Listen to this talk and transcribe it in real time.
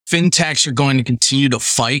fintechs are going to continue to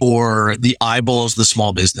fight for the eyeballs of the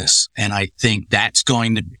small business. And I think that's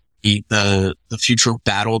going to be the future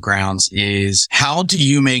battlegrounds is how do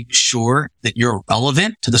you make sure that you're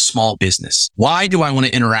relevant to the small business? Why do I want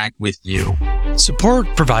to interact with you?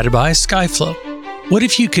 Support provided by Skyflow. What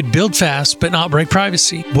if you could build fast but not break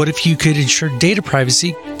privacy? What if you could ensure data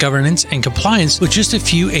privacy, governance, and compliance with just a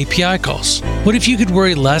few API calls? What if you could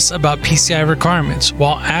worry less about PCI requirements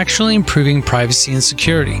while actually improving privacy and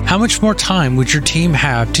security? How much more time would your team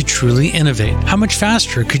have to truly innovate? How much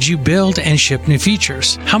faster could you build and ship new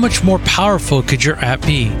features? How much more powerful could your app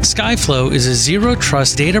be? Skyflow is a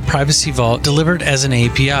zero-trust data privacy vault delivered as an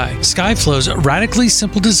API. Skyflow's radically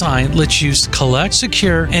simple design lets you collect,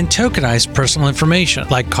 secure, and tokenize personal information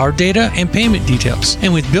like card data and payment details.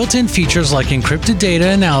 And with built-in features like encrypted data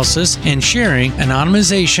analysis and sharing,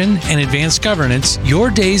 anonymization, and advanced governance,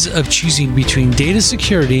 your days of choosing between data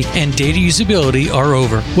security and data usability are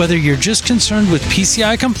over. Whether you're just concerned with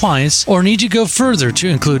PCI compliance or need to go further to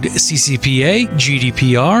include CCPA,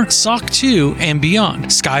 GDPR, SOC 2, and beyond,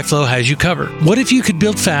 Skyflow has you covered. What if you could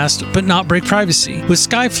build fast but not break privacy? With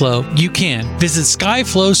Skyflow, you can. Visit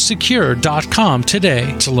skyflowsecure.com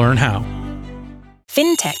today to learn how.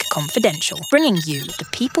 FinTech Confidential, bringing you the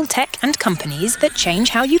people, tech, and companies that change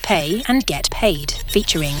how you pay and get paid.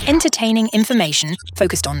 Featuring entertaining information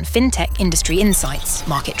focused on FinTech industry insights,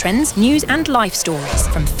 market trends, news, and life stories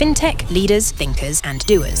from FinTech leaders, thinkers, and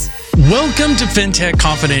doers. Welcome to FinTech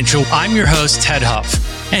Confidential. I'm your host, Ted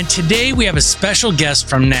Huff. And today we have a special guest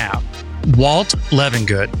from NAV, Walt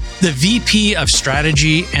Levengood, the VP of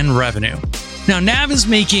Strategy and Revenue. Now, NAV is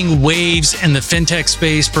making waves in the fintech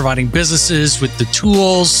space, providing businesses with the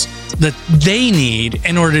tools that they need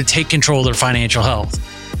in order to take control of their financial health.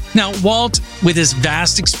 Now, Walt, with his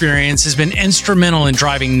vast experience, has been instrumental in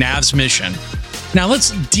driving NAV's mission. Now,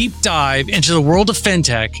 let's deep dive into the world of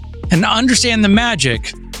fintech and understand the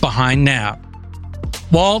magic behind NAV.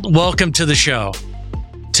 Walt, welcome to the show.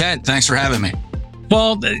 Ted, thanks for having me.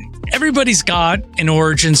 Well, everybody's got an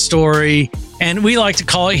origin story, and we like to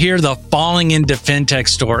call it here the falling into fintech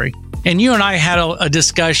story. And you and I had a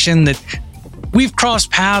discussion that we've crossed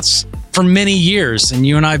paths for many years, and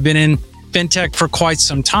you and I have been in fintech for quite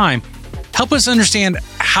some time. Help us understand,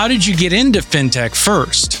 how did you get into fintech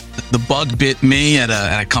first? The bug bit me at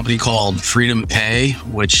a company called Freedom Pay,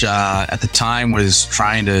 which at the time was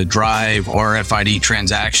trying to drive RFID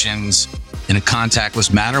transactions in a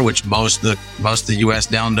contactless manner, which most of the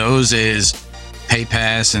US now knows is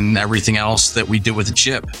PayPass and everything else that we do with the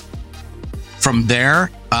chip. From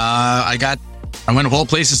there, I went of all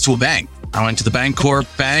places to a bank. I went to the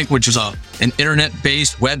Bancorp Bank, which was an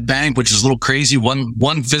internet-based web bank, which is a little crazy,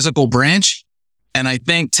 one physical branch. And I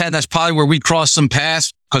think, Ted, that's probably where we crossed some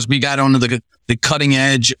paths because we got onto the cutting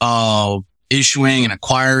edge of issuing and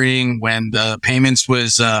acquiring when the payments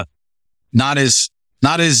was not as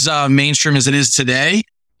mainstream as it is today,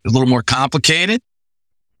 a little more complicated.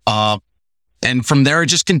 And from there, it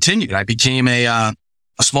just continued. I became a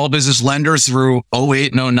small business lender through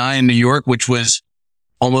 08 and 09 in New York, which was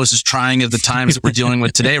almost as trying as the times that we're dealing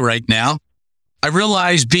with today right now. I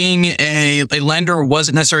realized being a lender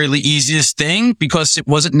wasn't necessarily the easiest thing because it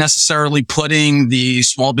wasn't necessarily putting the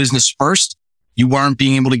small business first. You weren't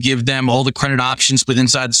being able to give them all the credit options within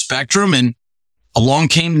inside the spectrum. And along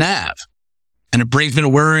came NAV. And it brings me to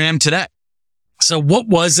where I am today. So what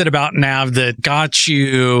was it about NAV that got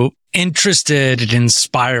you interested and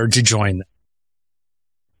inspired to join them?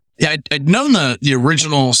 Yeah, I'd known the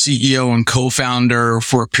original CEO and co-founder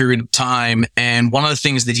for a period of time. And one of the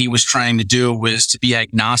things that he was trying to do was to be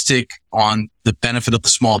agnostic on the benefit of the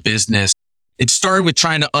small business. It started with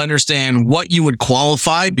trying to understand what you would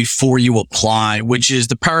qualify before you apply, which is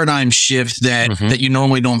the paradigm shift that you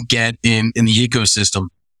normally don't get in the ecosystem,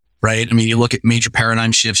 right? I mean, you look at major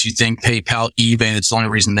paradigm shifts, you think PayPal, eBay, it's the only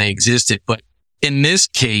reason they existed. But in this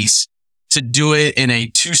case, to do it in a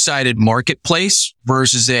two-sided marketplace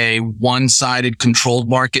versus a one-sided controlled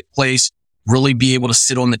marketplace, really be able to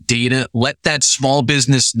sit on the data, let that small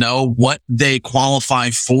business know what they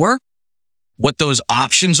qualify for, what those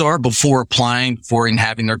options are before applying for and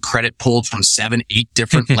having their credit pulled from 7, 8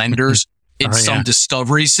 different lenders in some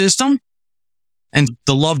discovery system. And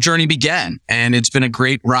the love journey began, and it's been a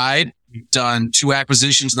great ride. We've done 2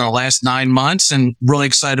 acquisitions in the last 9 months and really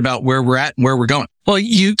excited about where we're at and where we're going. Well,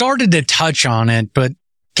 you started to touch on it, but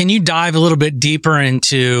can you dive a little bit deeper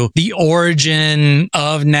into the origin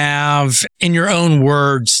of NAV, in your own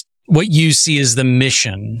words, what you see as the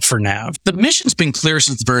mission for NAV? The mission's been clear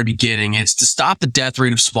since the very beginning. It's to stop the death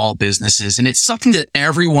rate of small businesses. And it's something that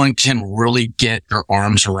everyone can really get their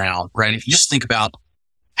arms around, right? If you just think about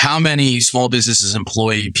how many small businesses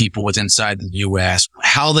employ people within inside the US,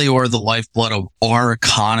 how they are the lifeblood of our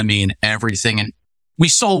economy and everything. And we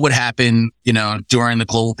saw what happened, during the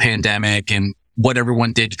global pandemic and what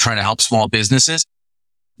everyone did to try to help small businesses.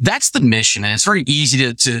 That's the mission. And it's very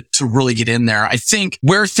easy to really get in there. I think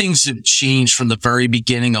where things have changed from the very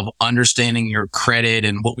beginning of understanding your credit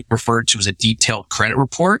and what we refer to as a detailed credit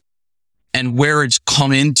report, and where it's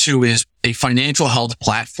come into is a financial health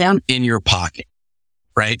platform in your pocket,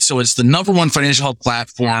 right? So it's the number one financial health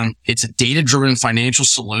platform. It's a data-driven financial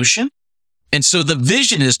solution. And so the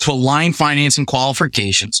vision is to align financing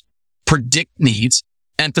qualifications, predict needs,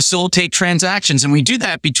 and facilitate transactions. And we do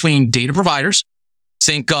that between data providers.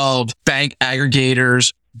 Think of bank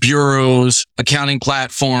aggregators, bureaus, accounting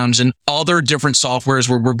platforms, and other different softwares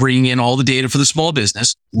where we're bringing in all the data for the small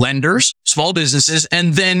business, lenders, small businesses,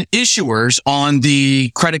 and then issuers on the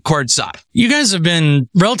credit card side. You guys have been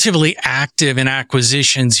relatively active in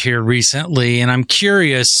acquisitions here recently, and I'm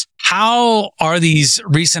curious, how are these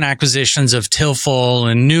recent acquisitions of Tilful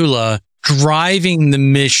and Nula driving the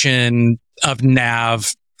mission of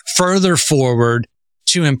NAV further forward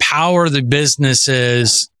to empower the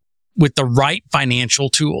businesses with the right financial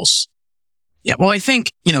tools? Yeah, well, I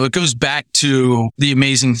think, it goes back to the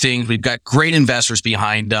amazing things. We've got great investors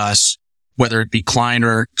behind us, whether it be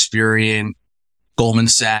Kleiner, Experian, Goldman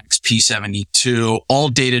Sachs, P72, all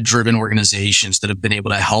data-driven organizations that have been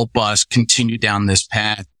able to help us continue down this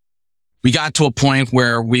path. We got to a point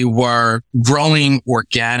where we were growing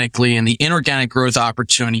organically, and the inorganic growth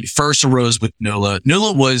opportunity first arose with Nula.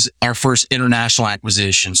 Nula was our first international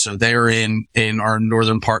acquisition. So they're in our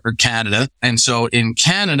northern partner, Canada. And so in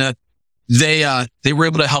Canada, they were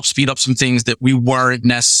able to help speed up some things that we weren't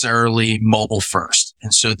necessarily mobile first.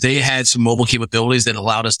 And so they had some mobile capabilities that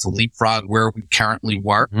allowed us to leapfrog where we currently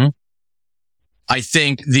were. Mm-hmm. I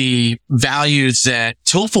think the values that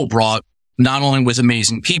Tilful brought not only with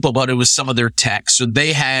amazing people, but it was some of their tech. So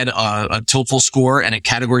they had a Tilful score and a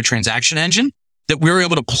category transaction engine that we were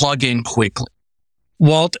able to plug in quickly.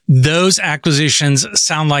 Walt, those acquisitions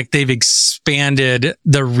sound like they've expanded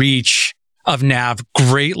the reach of NAV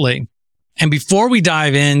greatly. And before we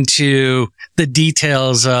dive into the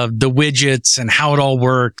details of the widgets and how it all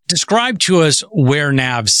works, describe to us where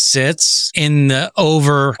NAV sits in the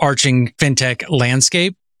overarching fintech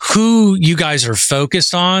landscape, who you guys are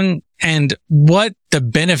focused on, and what the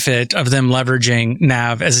benefit of them leveraging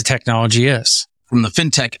NAV as a technology is. From the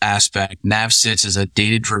fintech aspect, NAV sits as a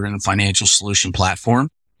data-driven financial solution platform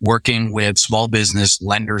working with small business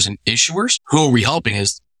lenders and issuers. Who are we helping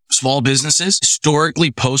is small businesses, historically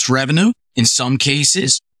post-revenue. In some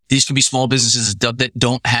cases, these could be small businesses that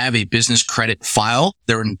don't have a business credit file.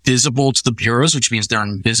 They're invisible to the bureaus, which means they're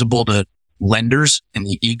invisible to lenders in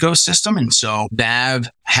the ecosystem. And so NAV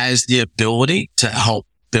has the ability to help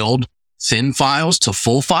build thin files to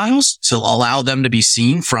full files to allow them to be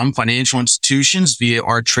seen from financial institutions via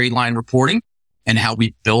our trade line reporting and how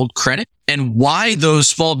we build credit. And why those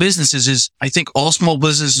small businesses is, I think all small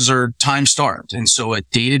businesses are time starved. And so a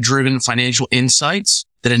data-driven financial insights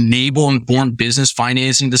that enable informed business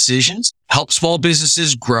financing decisions, help small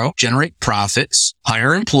businesses grow, generate profits,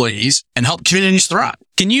 hire employees, and help communities thrive.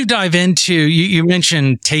 Can you dive into, you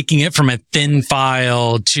mentioned taking it from a thin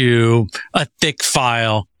file to a thick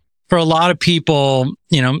file. For a lot of people,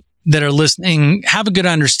 that are listening, have a good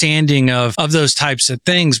understanding of those types of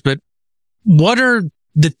things, but what are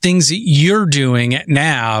the things that you're doing at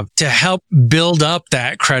NAV to help build up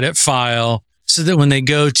that credit file so that when they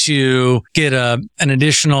go to get an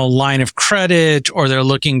additional line of credit, or they're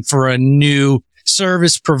looking for a new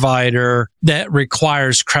service provider that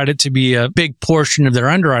requires credit to be a big portion of their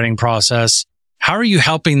underwriting process, how are you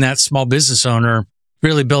helping that small business owner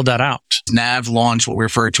really build that out? NAV launched what we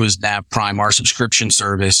refer to as NAV Prime, our subscription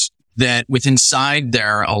service that with inside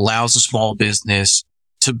there allows a small business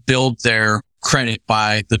to build their credit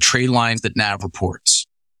by the trade lines that NAV reports.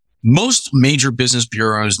 Most major business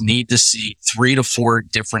bureaus need to see 3 to 4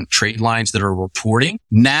 different trade lines that are reporting.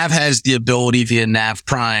 NAV has the ability via NAV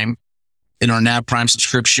Prime. In our NAV Prime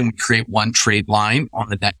subscription, we create one trade line on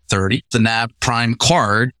the net 30. The NAV Prime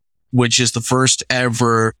card, which is the first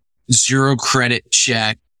ever zero credit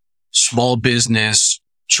check small business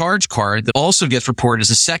charge card that also gets reported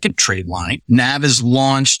as a second trade line. NAV has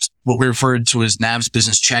launched what we refer to as NAV's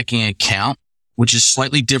business checking account, which is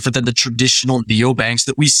slightly different than the traditional neobanks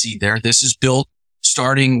that we see there. This is built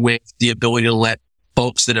starting with the ability to let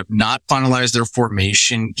folks that have not finalized their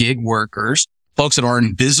formation, gig workers, folks that are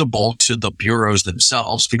invisible to the bureaus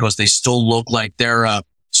themselves because they still look like they're a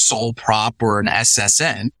sole prop or an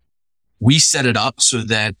SSN. We set it up so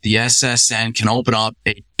that the SSN can open up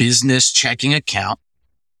a business checking account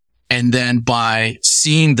And then by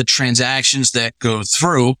seeing the transactions that go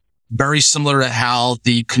through, very similar to how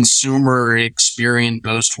the consumer experience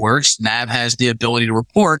Ghost works, NAV has the ability to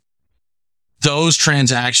report those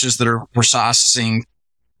transactions that are processing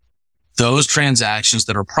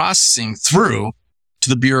through to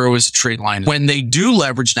the Bureau as a trade line. When they do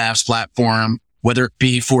leverage NAV's platform, whether it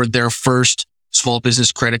be for their first small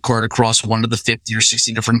business credit card across one of the 50 or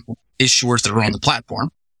 60 different issuers that are on the platform,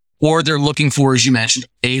 or they're looking for, as you mentioned,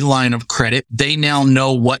 a line of credit, they now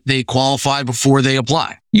know what they qualify before they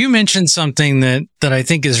apply. You mentioned something that I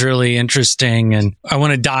think is really interesting, and I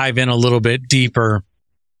want to dive in a little bit deeper.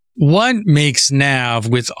 What makes NAV,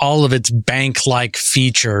 with all of its bank-like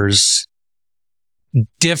features,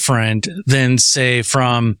 different than, say,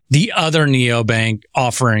 from the other neobank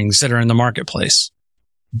offerings that are in the marketplace?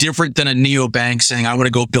 Different than a neobank saying, I want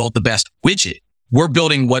to go build the best widget. We're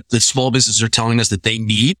building what the small businesses are telling us that they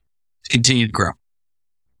need to continue to grow.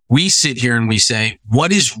 We sit here and we say,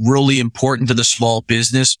 what is really important to the small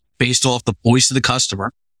business based off the voice of the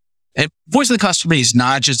customer? And voice of the customer is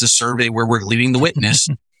not just a survey where we're leading the witness,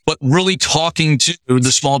 but really talking to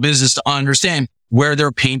the small business to understand where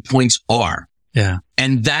their pain points are. Yeah.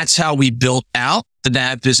 And that's how we built out the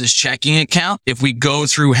NAV business checking account. If we go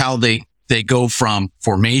through how they go from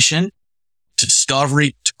formation to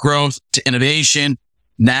discovery to growth to innovation,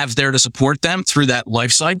 NAV's there to support them through that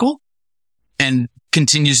life cycle and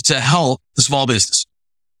continues to help the small business.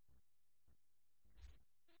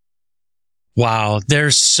 Wow.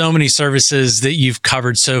 There's so many services that you've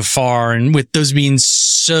covered so far. And with those being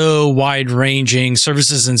so wide ranging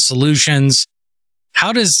services and solutions,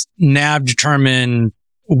 how does NAV determine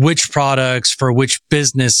which products for which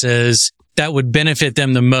businesses that would benefit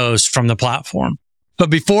them the most from the platform? But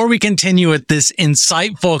before we continue with this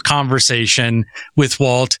insightful conversation with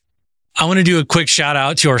Walt, I want to do a quick shout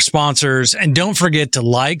out to our sponsors, and don't forget to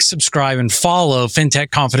like, subscribe, and follow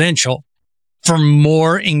FinTech Confidential for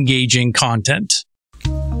more engaging content.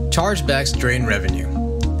 Chargebacks drain revenue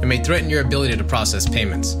and may threaten your ability to process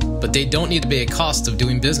payments, but they don't need to be a cost of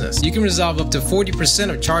doing business. You can resolve up to 40%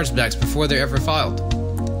 of chargebacks before they're ever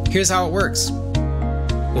filed. Here's how it works.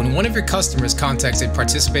 When one of your customers contacts a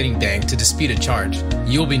participating bank to dispute a charge,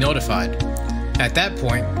 you'll be notified. At that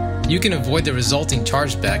point, you can avoid the resulting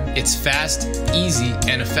chargeback. It's fast, easy,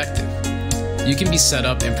 and effective. You can be set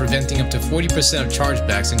up and preventing up to 40% of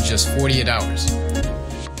chargebacks in just 48 hours.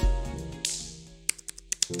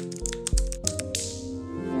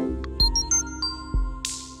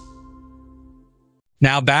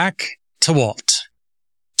 Now back to Walt.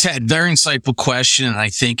 Ted, very insightful question. And I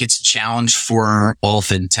think it's a challenge for all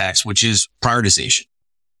fintechs, which is prioritization.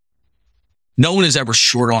 No one is ever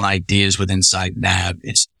short on ideas with inside NAV.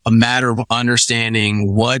 It's a matter of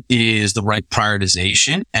understanding what is the right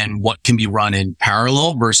prioritization and what can be run in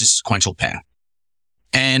parallel versus sequential path,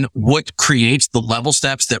 and what creates the level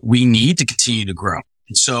steps that we need to continue to grow.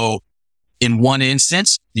 And so in one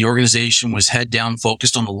instance, the organization was head down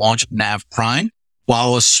focused on the launch of NAV Prime,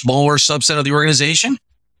 while a smaller subset of the organization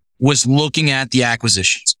was looking at the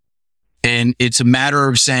acquisitions. And it's a matter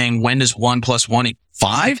of saying, when does 1 + 1 =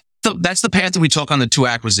 5? That's the path that we took on the 2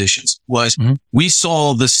 acquisitions. Was we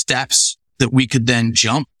saw the steps that we could then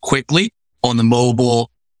jump quickly on the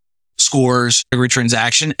mobile scores, every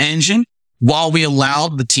transaction engine, while we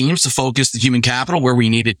allowed the teams to focus the human capital where we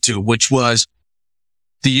needed to, which was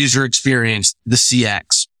the user experience, the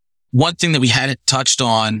CX. One thing that we hadn't touched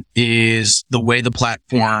on is the way the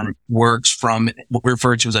platform works from what we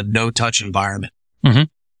refer to as a no-touch environment.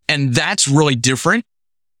 And that's really different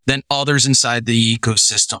than others inside the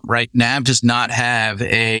ecosystem, right? NAV does not have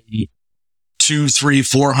a 200, 300,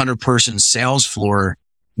 400 person sales floor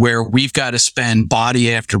where we've got to spend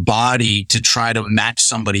body after body to try to match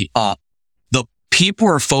somebody up. The people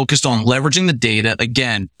are focused on leveraging the data.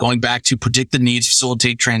 Again, going back to predict the needs,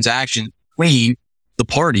 facilitate transactions between the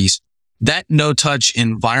parties. That no-touch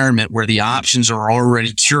environment where the options are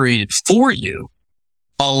already curated for you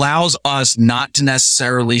allows us not to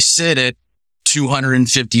necessarily sit at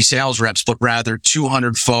 250 sales reps, but rather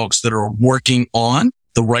 200 folks that are working on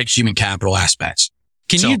the right human capital aspects.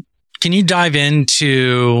 Can you dive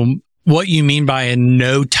into what you mean by a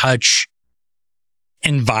no-touch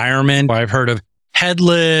environment? I've heard of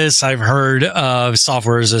headless. I've heard of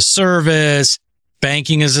software as a service,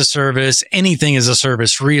 banking as a service, anything as a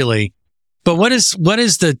service, really. But what does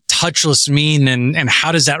the touchless mean, and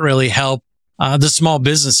how does that really help the small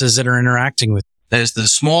businesses that are interacting with? As the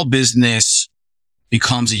small business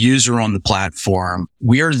becomes a user on the platform,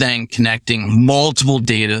 we are then connecting multiple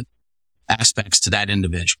data aspects to that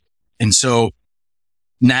individual. And so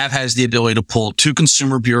NAV has the ability to pull 2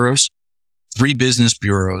 consumer bureaus, 3 business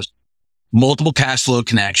bureaus, multiple cash flow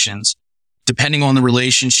connections. Depending on the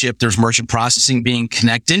relationship, there's merchant processing being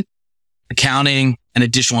connected, accounting, and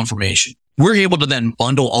additional information. We're able to then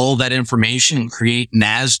bundle all of that information and create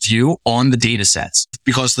NAV's view on the data sets.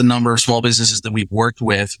 Because the number of small businesses that we've worked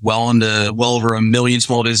with, well over 1 million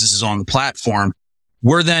small businesses on the platform,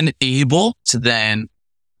 we're then able to then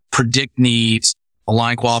predict needs,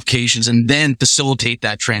 align qualifications, and then facilitate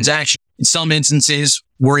that transaction. In some instances,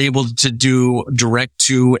 we're able to do direct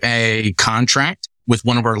to a contract with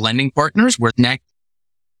one of our lending partners where NEC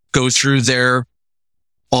goes through their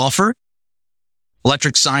offer,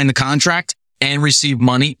 Electric sign the contract and receive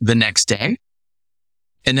money the next day.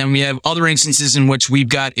 And then we have other instances in which we've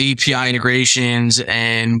got API integrations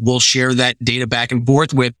and we'll share that data back and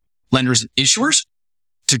forth with lenders and issuers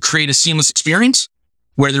to create a seamless experience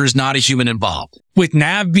where there is not a human involved. With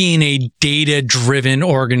NAV being a data-driven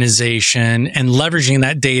organization and leveraging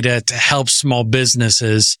that data to help small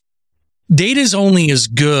businesses, data is only as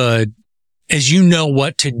good as you know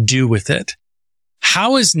what to do with it.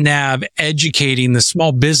 How is NAV educating the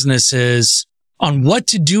small businesses on what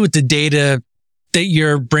to do with the data that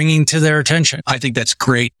you're bringing to their attention? I think that's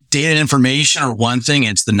great. Data and information are one thing.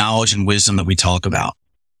 It's the knowledge and wisdom that we talk about.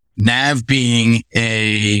 NAV being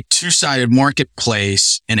a two-sided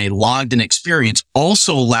marketplace and a logged-in experience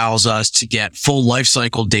also allows us to get full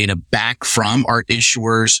lifecycle data back from our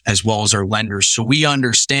issuers as well as our lenders. So we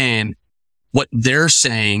understand what they're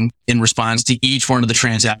saying in response to each one of the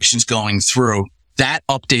transactions going through. That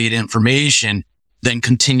updated information then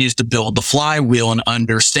continues to build the flywheel and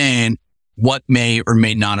understand what may or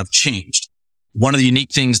may not have changed. One of the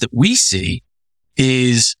unique things that we see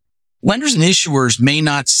is lenders and issuers may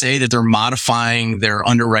not say that they're modifying their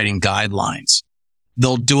underwriting guidelines.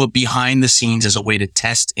 They'll do it behind the scenes as a way to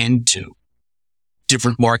test into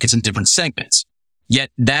different markets and different segments.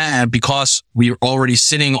 Yet that, because we're already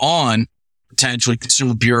sitting on potentially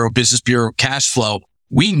Consumer Bureau, Business Bureau cash flow,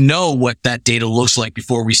 we know what that data looks like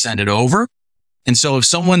before we send it over. And so if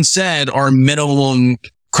someone said our minimum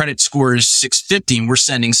credit score is 650 and we're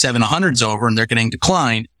sending 700s over and they're getting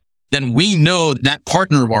declined, then we know that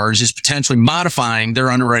partner of ours is potentially modifying their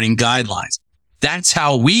underwriting guidelines. That's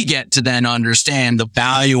how we get to then understand the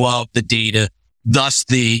value of the data, thus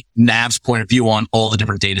the NAV's point of view on all the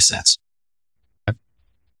different data sets.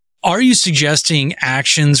 Are you suggesting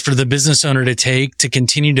actions for the business owner to take to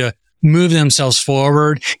continue to move themselves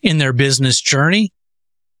forward in their business journey?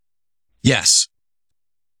 Yes.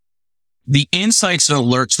 The insights and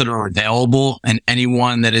alerts that are available, and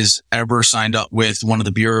anyone that has ever signed up with one of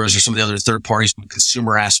the bureaus or some of the other third parties from the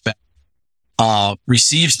consumer aspect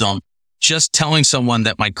receives them. Just telling someone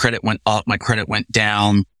that my credit went up, my credit went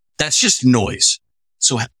down, that's just noise.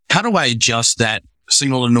 So how do I adjust that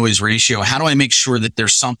signal to noise ratio? How do I make sure that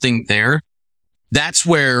there's something there? That's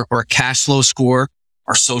where our cash flow score,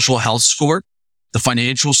 our social health score, the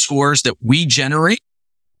financial scores that we generate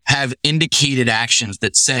have indicated actions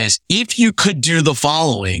that says, if you could do the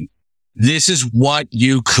following, this is what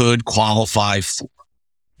you could qualify for.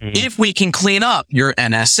 If we can clean up your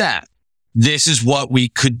NSF, this is what we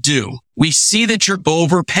could do. We see that you're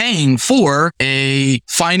overpaying for a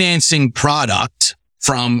financing product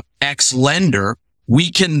from X lender. We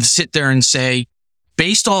can sit there and say,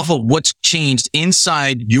 based off of what's changed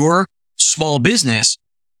inside your small business,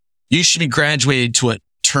 you should be graduated to a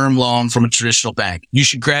term loan from a traditional bank. You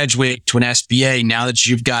should graduate to an SBA now that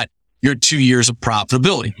you've got your 2 years of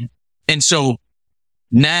profitability. And so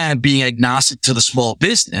NAV being agnostic to the small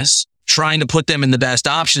business, trying to put them in the best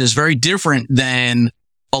option is very different than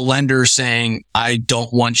a lender saying, I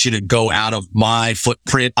don't want you to go out of my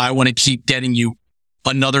footprint. I want to keep getting you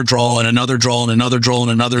another draw and another draw and another draw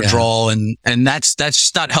and another draw. And that's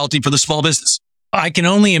just not healthy for the small business. I can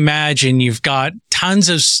only imagine you've got tons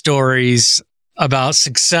of stories about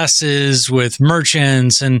successes with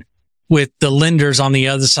merchants and with the lenders on the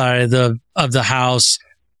other side of the house.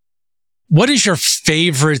 What is your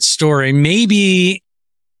favorite story? Maybe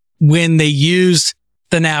when they use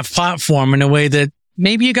the NAV platform in a way that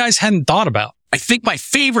maybe you guys hadn't thought about. I think my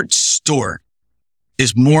favorite story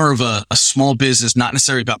is more of a small business, not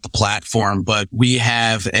necessarily about the platform, but we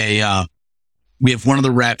have one of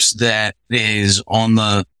the reps that is on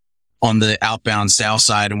the outbound sales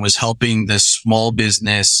side and was helping this small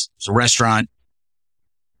business, a restaurant,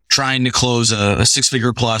 trying to close a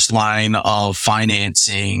 6-figure plus line of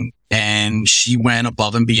financing. And she went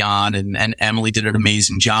above and beyond, and Emily did an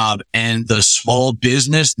amazing job. And the small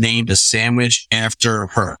business named a sandwich after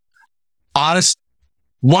her. Honest,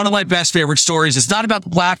 one of my best favorite stories. It's not about the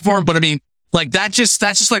platform, but I mean, like that's just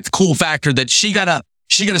like the cool factor that she got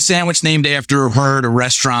a sandwich named after her at a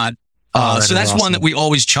restaurant. So that's awesome. one that we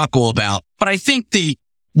always chuckle about. But I think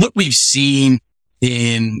what we've seen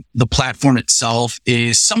in the platform itself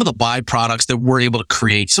is some of the byproducts that we're able to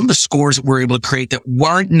create, some of the scores that we're able to create that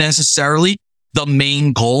weren't necessarily the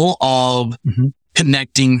main goal of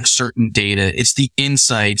connecting certain data. It's the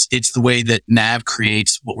insights. It's the way that Nav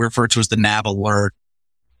creates what we refer to as the Nav alert,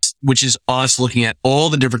 which is us looking at all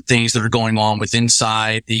the different things that are going on with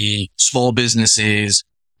inside the small businesses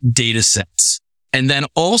data sets. And then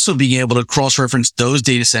also being able to cross-reference those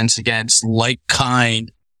data sets against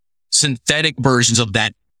like-kind synthetic versions of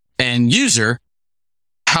that end user.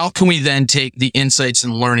 How can we then take the insights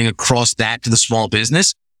and learning across that to the small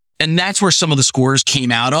business? And that's where some of the scores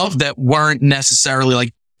came out of that weren't necessarily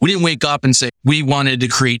like, we didn't wake up and say, we wanted to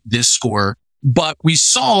create this score, but we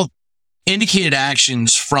saw indicated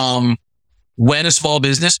actions from when a small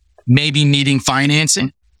business may be needing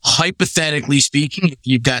financing. Hypothetically speaking, if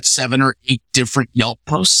you've got 7 or 8 different Yelp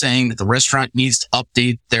posts saying that the restaurant needs to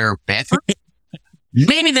update their bathroom,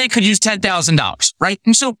 maybe they could use $10,000, right?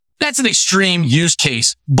 And so that's an extreme use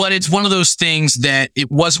case, but it's one of those things that it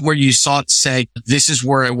wasn't where you saw it say, this is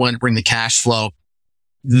where I want to bring the cash flow.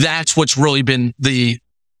 That's what's really been the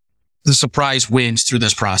surprise wins through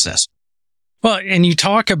this process. Well, and you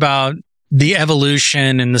talk about the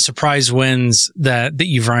evolution and the surprise wins that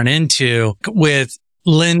you've run into with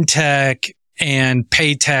LendTech and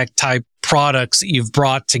PayTech type products that you've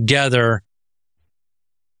brought together.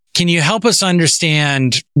 Can you help us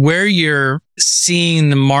understand where you're seeing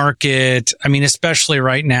the market? I mean, especially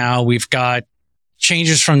right now, we've got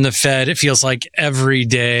changes from the Fed. It feels like every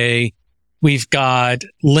day. We've got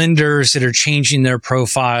lenders that are changing their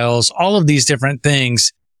profiles, all of these different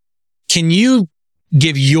things. Can you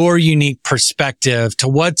give your unique perspective to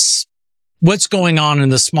what's going on in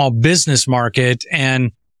the small business market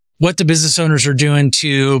and what the business owners are doing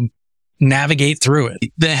to navigate through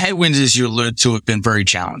it? The headwinds, as you alluded to, have been very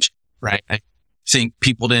challenging, right? I think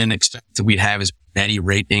people didn't expect that we'd have as many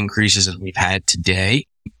rate increases as we've had today.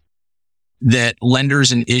 That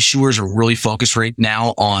lenders and issuers are really focused right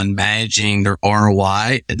now on managing their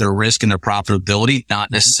ROI, their risk and their profitability, not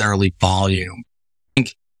necessarily volume. I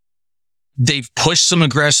think they've pushed some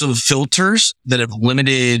aggressive filters that have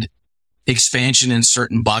limited expansion in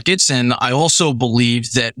certain buckets. And I also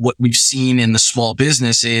believe that what we've seen in the small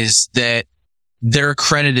business is that their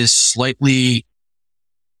credit is slightly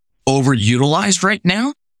overutilized right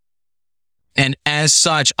now. And as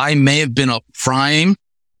such, I may have been a prime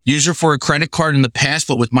user for a credit card in the past,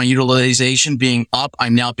 but with my utilization being up,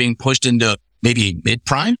 I'm now being pushed into maybe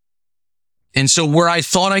mid-prime. And so where I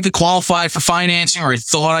thought I could qualify for financing, or I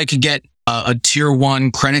thought I could get a tier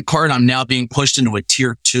 1 credit card, I'm now being pushed into a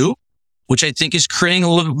tier 2. Which I think is creating a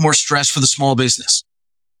little bit more stress for the small business.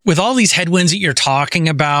 With all these headwinds that you're talking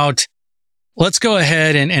about, let's go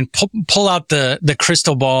ahead and pull out the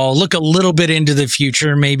crystal ball, look a little bit into the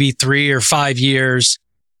future, maybe 3 or 5 years,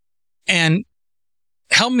 and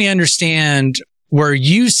help me understand where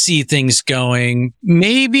you see things going,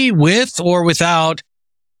 maybe with or without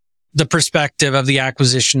the perspective of the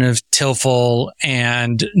acquisition of Tilful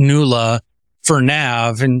and Nula for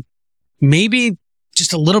Nav, and maybe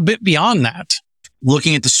just a little bit beyond that.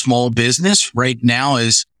 Looking at the small business right now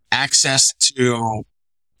is access to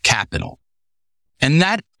capital. And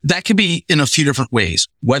that could be in a few different ways,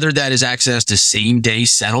 whether that is access to same day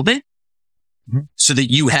settlement so that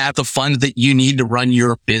you have the funds that you need to run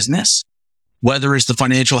your business, whether it's the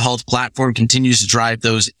financial health platform continues to drive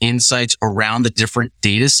those insights around the different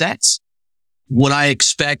data sets. What I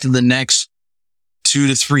expect in the next 2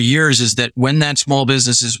 to 3 years is that when that small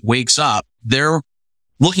business wakes up, they're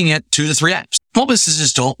looking at 2 to 3 apps. Small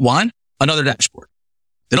businesses don't want another dashboard.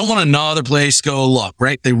 They don't want another place to go look,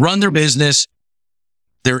 right? They run their business.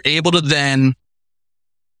 They're able to then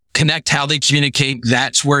connect how they communicate.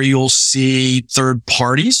 That's where you'll see third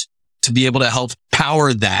parties to be able to help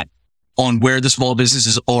power that on where the small business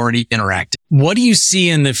is already interacting. What do you see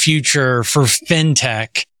in the future for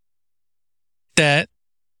fintech that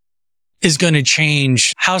is going to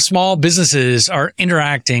change how small businesses are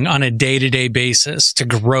interacting on a day-to-day basis to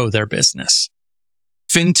grow their business?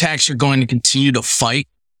 Fintechs are going to continue to fight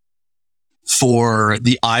for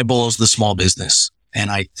the eyeballs of the small business.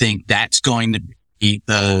 And I think that's going to be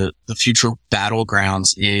the future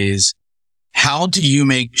battlegrounds is how do you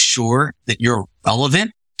make sure that you're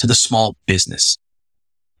relevant to the small business?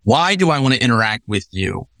 Why do I want to interact with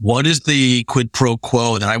you? What is the quid pro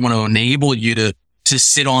quo that I want to enable you to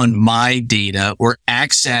sit on my data or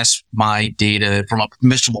access my data from a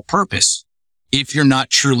permissible purpose if you're not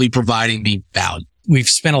truly providing me value? We've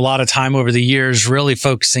spent a lot of time over the years really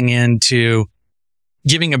focusing into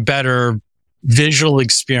giving a better visual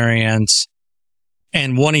experience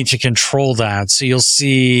and wanting to control that. So you'll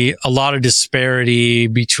see a lot of disparity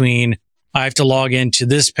between I have to log into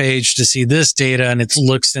this page to see this data and it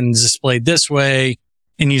looks and displayed this way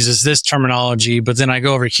and uses this terminology. But then I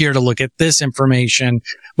go over here to look at this information,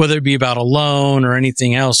 whether it be about a loan or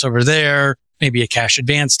anything else over there, maybe a cash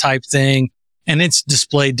advance type thing. And it's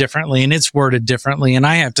displayed differently and it's worded differently. And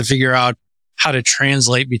I have to figure out how to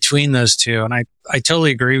translate between those two. And I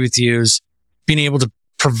totally agree with you, is being able to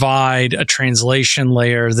provide a translation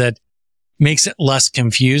layer that makes it less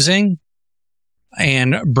confusing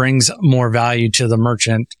and brings more value to the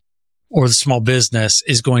merchant or the small business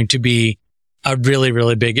is going to be a really,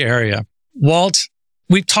 really big area. Walt,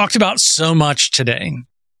 we've talked about so much today.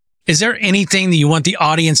 Is there anything that you want the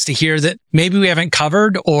audience to hear that maybe we haven't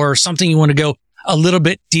covered, or something you want to go a little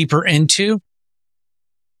bit deeper into?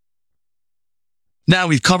 Now,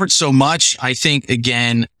 we've covered so much. I think,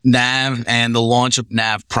 again, NAV and the launch of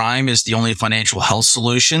NAV Prime is the only financial health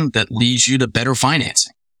solution that leads you to better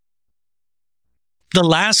financing. The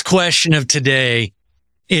last question of today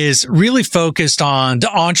is really focused on the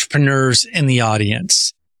entrepreneurs in the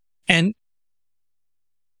audience. And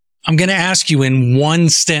I'm going to ask you in one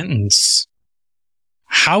sentence,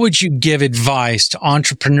 how would you give advice to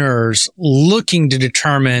entrepreneurs looking to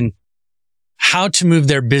determine how to move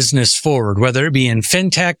their business forward, whether it be in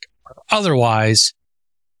fintech or otherwise?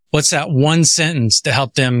 What's that one sentence to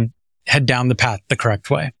help them head down the path the correct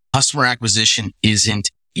way? Customer acquisition isn't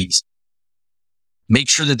easy. Make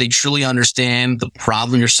sure that they truly understand the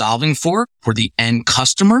problem you're solving for the end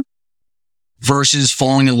customer, versus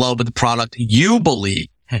falling in love with the product you believe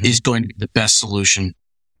is going to be the best solution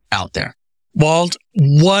out there. Walt,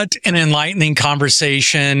 what an enlightening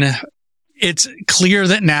conversation. It's clear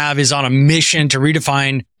that NAV is on a mission to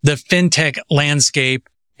redefine the fintech landscape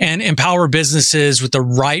and empower businesses with the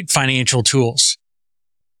right financial tools.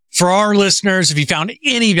 For our listeners, if you found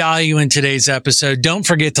any value in today's episode, don't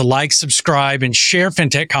forget to like, subscribe, and share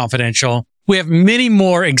FinTech Confidential. We have many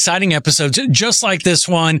more exciting episodes just like this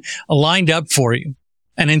one lined up for you.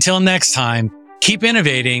 And until next time, keep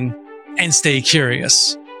innovating and stay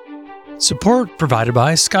curious. Support provided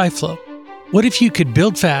by Skyflow. What if you could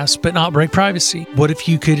build fast but not break privacy? What if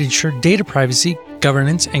you could ensure data privacy,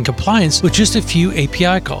 governance, and compliance with just a few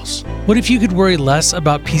API calls? What if you could worry less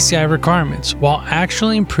about PCI requirements while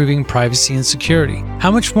actually improving privacy and security?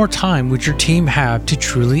 How much more time would your team have to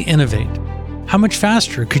truly innovate? How much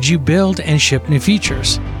faster could you build and ship new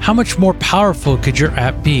features? How much more powerful could your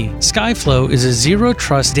app be? Skyflow is a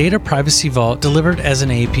zero-trust data privacy vault delivered as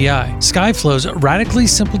an API. Skyflow's radically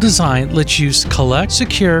simple design lets you collect,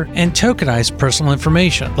 secure, and tokenize personal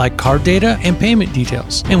information like card data and payment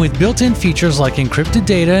details. And with built-in features like encrypted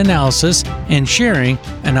data analysis and sharing,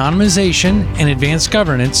 anonymization, and advanced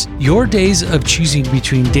governance, your days of choosing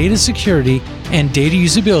between data security and data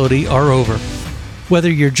usability are over. Whether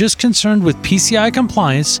you're just concerned with PCI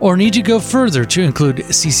compliance or need to go further to include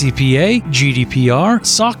CCPA, GDPR,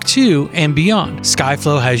 SOC 2, and beyond,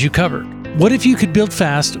 Skyflow has you covered. What if you could build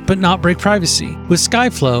fast but not break privacy? With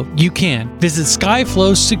Skyflow, you can. Visit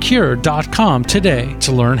skyflowsecure.com today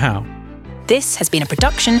to learn how. This has been a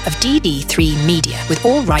production of DD3 Media, with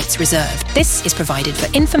all rights reserved. This is provided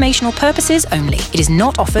for informational purposes only. It is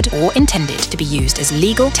not offered or intended to be used as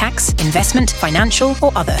legal, tax, investment, financial,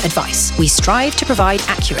 or other advice. We strive to provide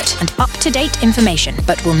accurate and up-to-date information,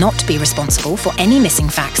 but will not be responsible for any missing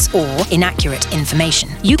facts or inaccurate information.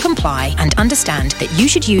 You comply and understand that you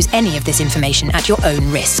should use any of this information at your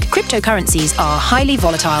own risk. Cryptocurrencies are highly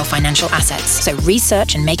volatile financial assets, so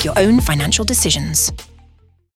research and make your own financial decisions.